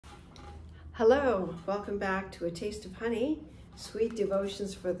Hello, welcome back to A Taste of Honey, Sweet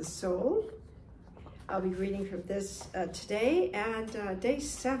Devotions for the Soul. I'll be reading from this today and day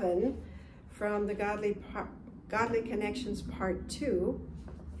 7 from the Godly Connections Part 2.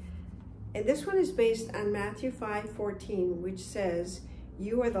 And this one is based on Matthew 5:14, which says,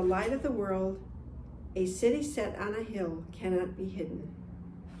 "You are the light of the world. A city set on a hill cannot be hidden."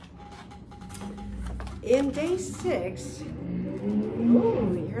 In day 6,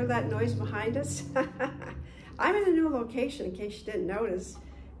 ooh, you hear that noise behind us? I'm in a new location, in case you didn't notice,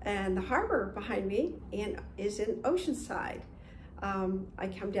 and the harbor behind me is in Oceanside. I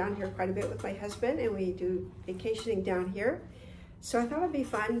come down here quite a bit with my husband, and we do vacationing down here. So I thought it'd be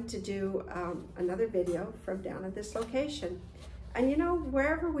fun to do another video from down at this location. And you know,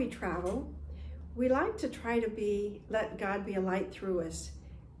 wherever we travel, we like to try to let God be a light through us.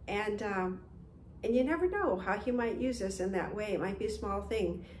 And you never know how he might use us in that way. It might be a small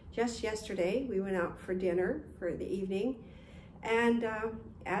thing. Just yesterday, we went out for dinner for the evening. And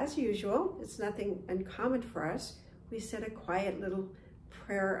as usual, it's nothing uncommon for us. We said a quiet little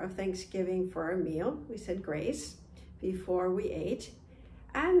prayer of thanksgiving for our meal. We said grace before we ate.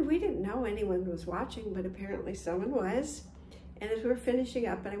 And we didn't know anyone was watching, but apparently someone was. And as we were finishing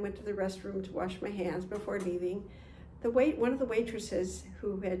up and I went to the restroom to wash my hands before leaving, one of the waitresses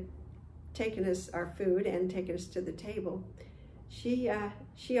who had taken us our food and taken us to the table, she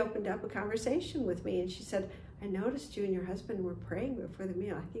opened up a conversation with me, and she said, "I noticed you and your husband were praying before the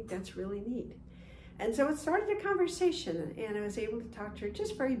meal. I think that's really neat." And so it started a conversation, and I was able to talk to her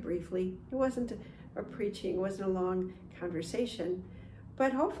just very briefly. It wasn't a preaching, it wasn't a long conversation,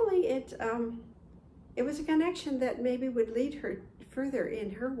 but hopefully it was a connection that maybe would lead her further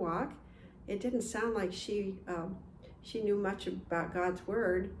in her walk. It didn't sound like she knew much about God's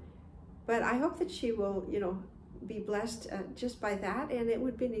word, but I hope that she will, be blessed just by that, and it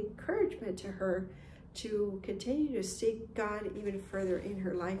would be an encouragement to her to continue to seek God even further in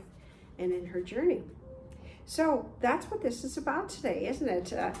her life and in her journey. So that's what this is about today, isn't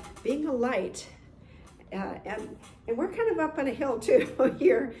it? Being a light. And we're kind of up on a hill too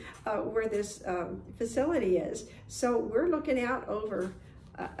here where this facility is. So we're looking out over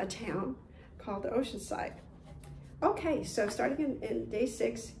a town called Oceanside. Okay, so starting in day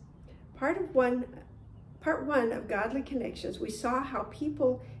 6, Part one of Godly Connections, we saw how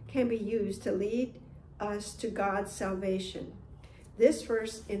people can be used to lead us to God's salvation. This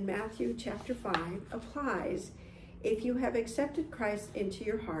verse in Matthew chapter 5 applies if you have accepted Christ into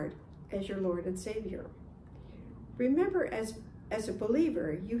your heart as your Lord and Savior. Remember, as a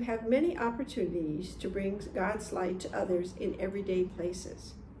believer, you have many opportunities to bring God's light to others in everyday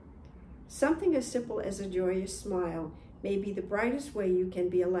places. Something as simple as a joyous smile may be the brightest way you can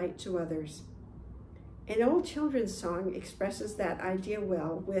be a light to others. An old children's song expresses that idea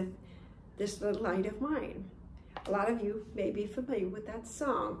well with "This Little Light of Mine." A lot of you may be familiar with that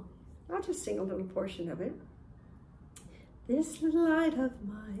song. I'll just sing a little portion of it. This little light of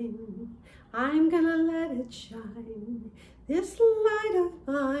mine, I'm gonna let it shine. This little light of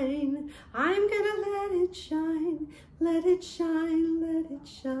mine, I'm gonna let it shine. Let it shine, let it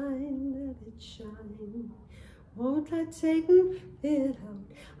shine, let it shine. Won't let Satan fit out.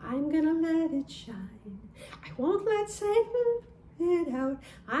 I'm gonna let it shine. I won't let Satan fit out.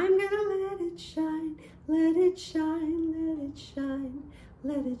 I'm gonna let it shine. Let it shine, let it shine,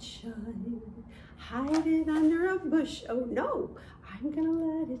 let it shine. Hide it under a bush. Oh no, I'm gonna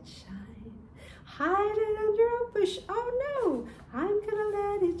let it shine. Hide it under a bush. Oh no, I'm gonna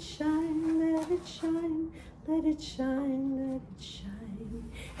let it shine. Let it shine, let it shine, let it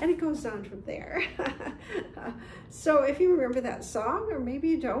shine. And it goes on from there. So if you remember that song, or maybe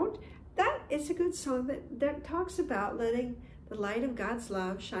you don't, that is a good song that talks about letting the light of God's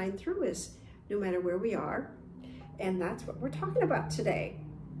love shine through us, no matter where we are. And that's what we're talking about today.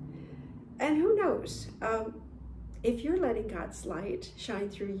 And who knows, if you're letting God's light shine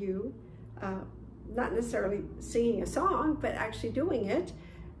through you, not necessarily singing a song, but actually doing it,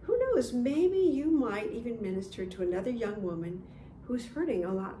 who knows, maybe you might even minister to another young woman who's hurting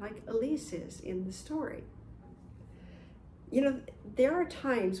a lot like Elise is in the story. There are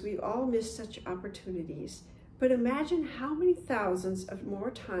times we all miss such opportunities, but imagine how many thousands of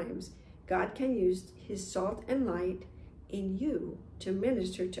more times God can use his salt and light in you to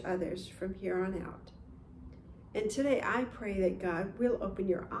minister to others from here on out. And today I pray that God will open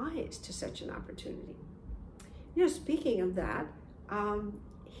your eyes to such an opportunity. Speaking of that,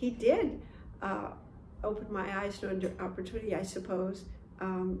 he did open my eyes to an opportunity, I suppose,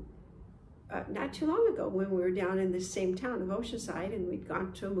 not too long ago when we were down in the same town of Oceanside, and we'd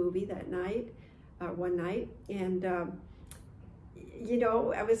gone to a movie that night, one night, and you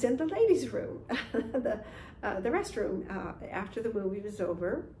know, I was in the ladies' room, the restroom after the movie was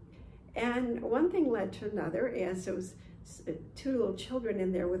over. And one thing led to another, as there was two little children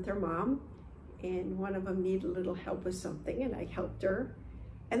in there with their mom, and one of them needed a little help with something, and I helped her.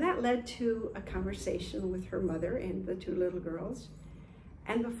 And that led to a conversation with her mother and the two little girls.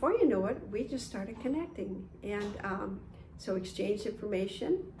 And before you know it, we just started connecting. And so exchanged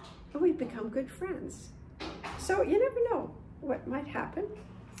information, and we've become good friends. So you never know what might happen.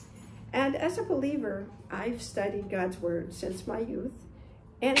 And as a believer, I've studied God's Word since my youth.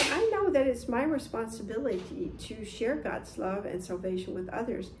 And I know that it's my responsibility to share God's love and salvation with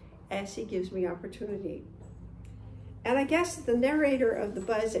others as He gives me opportunity. And I guess the narrator of the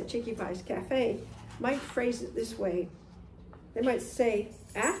buzz at Chicky-Pie's Cafe might phrase it this way. They might say,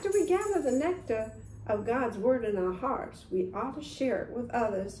 after we gather the nectar of God's Word in our hearts, we ought to share it with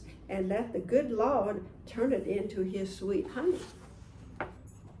others and let the good Lord turn it into His sweet honey.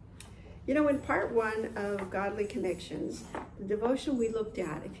 You know, in part one of Godly Connections, the devotion we looked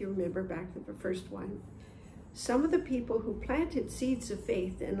at, if you remember back to the first one, some of the people who planted seeds of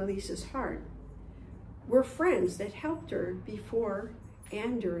faith in Elise's heart were friends that helped her before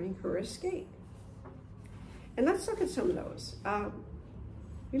and during her escape. And let's look at some of those.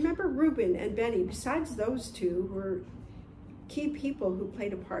 Remember Reuben and Betty, besides those two, were key people who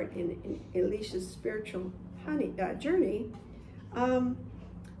played a part in Elise's spiritual journey. Who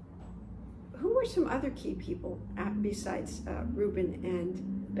were some other key people besides Reuben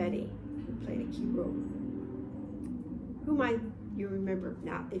and Betty who played a key role? Who might you remember?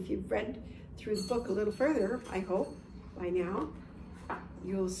 Now, if you've read through the book a little further, I hope by now,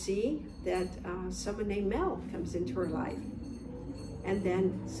 you'll see that someone named Mel comes into her life. And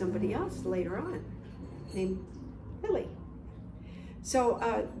then somebody else later on named Lily. So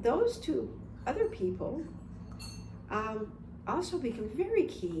those two other people also become very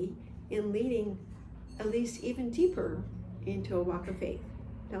key in leading Elise even deeper into a walk of faith,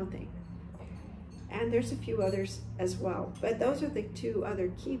 don't they? And there's a few others as well, but those are the two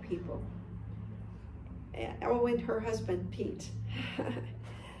other key people. Oh, and her husband, Pete.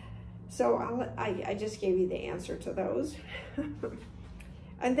 So I just gave you the answer to those.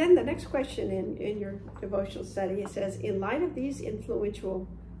 And then the next question in your devotional study, it says, in light of these influential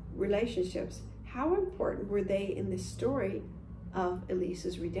relationships, how important were they in the story of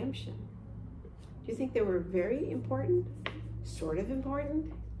Elise's redemption? Do you think they were very important? Sort of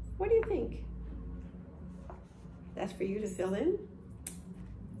important? What do you think? That's for you to fill in.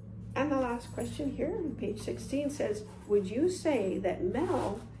 And the last question here on page 16 says, would you say that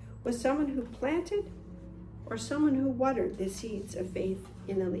Mel was someone who planted or someone who watered the seeds of faith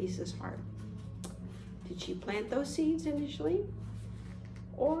in Elise's heart? Did she plant those seeds initially?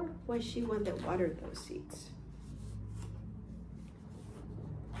 Or was she one that watered those seeds?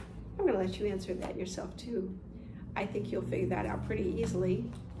 I'm going to let you answer that yourself too. I think you'll figure that out pretty easily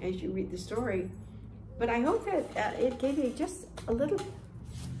as you read the story. But I hope that it gave you just a little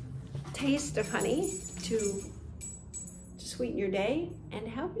taste of honey to sweeten your day and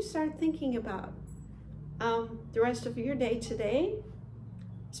help you start thinking about the rest of your day today,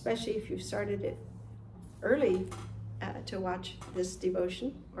 especially if you've started it early to watch this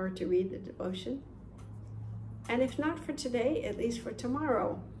devotion or to read the devotion. And if not for today, at least for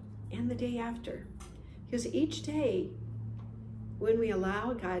tomorrow and the day after. Because each day, when we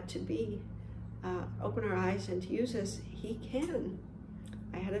allow God to be, open our eyes and to use us, He can.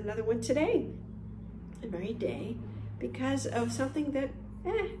 I had another one today, a very day, because of something that,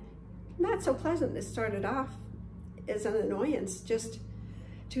 not so pleasant. It started off as an annoyance. Just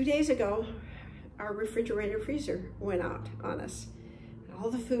 2 days ago, our refrigerator freezer went out on us. All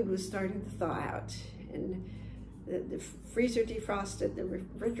the food was starting to thaw out, and the freezer defrosted, the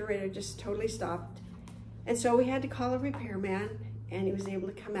refrigerator just totally stopped. And so we had to call a repairman, and he was able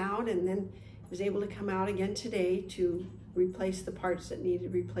to come out, and then he was able to come out again today to replace the parts that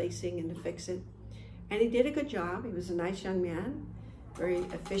needed replacing and to fix it. And he did a good job. He was a nice young man, very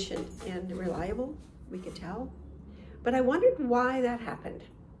efficient and reliable, we could tell. But I wondered why that happened.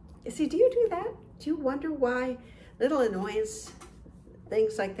 See, do you do that? Do you wonder why little annoyance,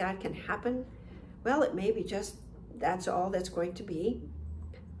 things like that can happen? Well, it may be just that's all that's going to be.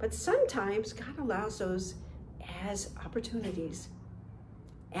 But sometimes God allows those as opportunities.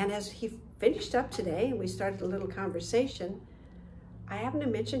 And as he finished up today and we started a little conversation, I happened to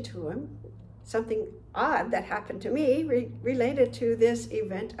mention to him something odd that happened to me related to this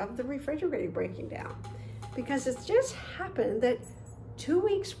event of the refrigerator breaking down. Because it's just happened that 2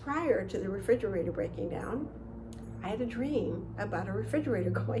 weeks prior to the refrigerator breaking down, I had a dream about a refrigerator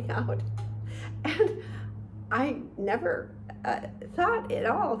going out. And I never thought at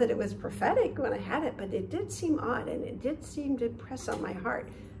all that it was prophetic when I had it, but it did seem odd, and it did seem to press on my heart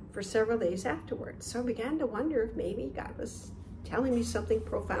for several days afterwards. So I began to wonder if maybe God was telling me something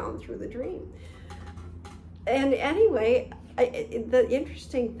profound through the dream. And anyway, the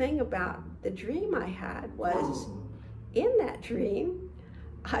interesting thing about the dream I had was, in that dream,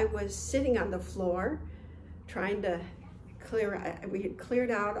 I was sitting on the floor trying to we had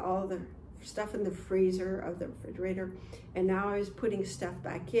cleared out all the stuff in the freezer of the refrigerator, and now I was putting stuff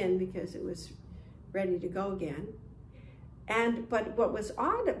back in because it was ready to go again. But what was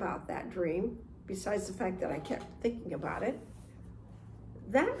odd about that dream, besides the fact that I kept thinking about it,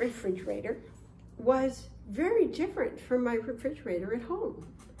 that refrigerator was very different from my refrigerator at home.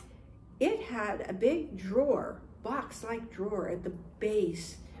 It had a big drawer, box-like drawer at the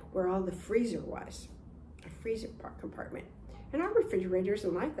base where all the freezer was, a freezer compartment. And our refrigerator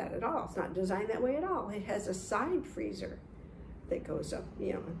isn't like that at all. It's not designed that way at all. It has a side freezer that goes up,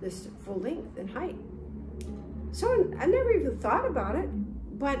 you know, this full length and height. So I never even thought about it,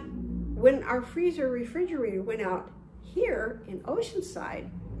 but when our refrigerator went out here in Oceanside,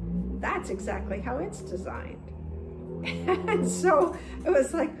 that's exactly how it's designed. And so it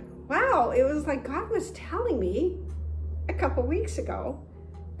was like, wow, it was like God was telling me a couple weeks ago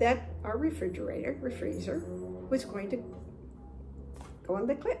that our freezer was going to go on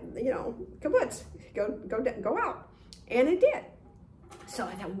the kibbutz, go out. And it did. So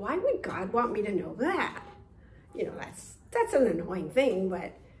I thought, why would God want me to know that? You know, that's an annoying thing,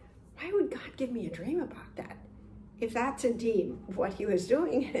 but why would God give me a dream about that? If that's indeed what he was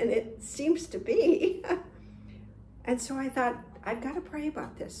doing, and it seems to be. And so I thought, I've got to pray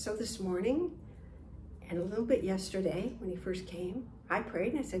about this. So this morning, and a little bit yesterday when he first came, I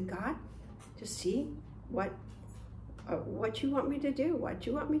prayed and I said, God, just see what you want me to do, what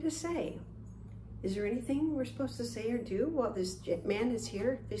you want me to say. Is there anything we're supposed to say or do while this man is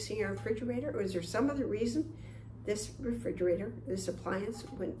here fixing our refrigerator? Or is there some other reason this refrigerator, this appliance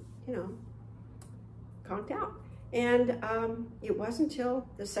went, you know, conked out? And it wasn't until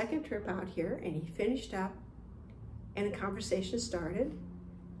the second trip out here and he finished up and a conversation started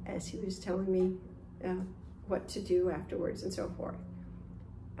as he was telling me what to do afterwards and so forth.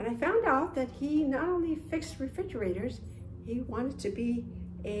 And I found out that he not only fixed refrigerators, he wanted to be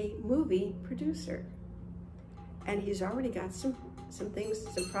a movie producer. And he's already got some things,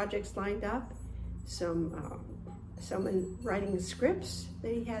 some projects lined up, someone writing the scripts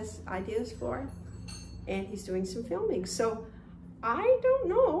that he has ideas for, and he's doing some filming. So I don't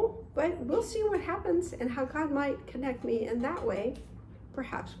know, but we'll see what happens and how God might connect me in that way,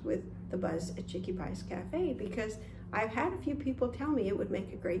 perhaps with the buzz at Chicky-Pie's Cafe, because I've had a few people tell me it would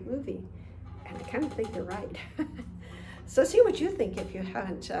make a great movie, and I kind of think they're right. So see what you think if you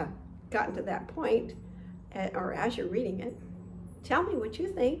haven't gotten to that point, or as you're reading it. Tell me what you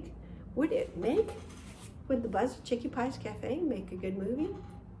think. Would the buzz at Chicky-Pie's Cafe make a good movie?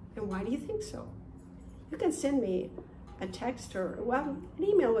 And why do you think so? You can send me a text, or, well, an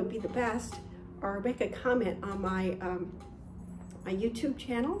email would be the best, or make a comment on my YouTube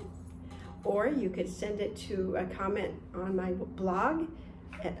channel, or you could send it to a comment on my blog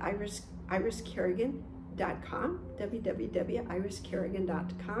at iriskerrigan.com,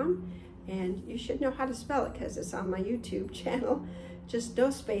 www.iriskerrigan.com, and you should know how to spell it because it's on my YouTube channel. Just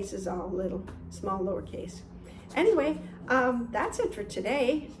no spaces, all little, small, lowercase. Anyway, that's it for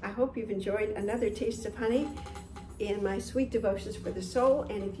today. I hope you've enjoyed another Taste of Honey in my Sweet Devotions for the Soul.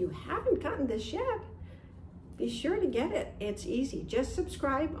 And if you haven't gotten this yet, be sure to get it. It's easy. Just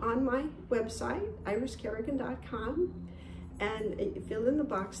subscribe on my website, iriskerrigan.com, and fill in the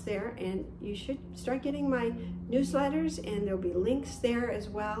box there, and you should start getting my newsletters, and there'll be links there as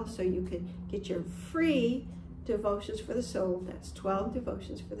well, so you can get your free Devotions for the Soul. That's 12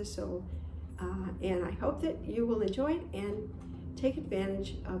 Devotions for the Soul. And I hope that you will enjoy it and take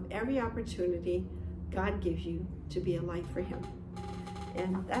advantage of every opportunity God gives you to be a light for him.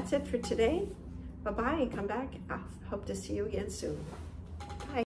 And that's it for today. Bye-bye, and come back. I hope to see you again soon.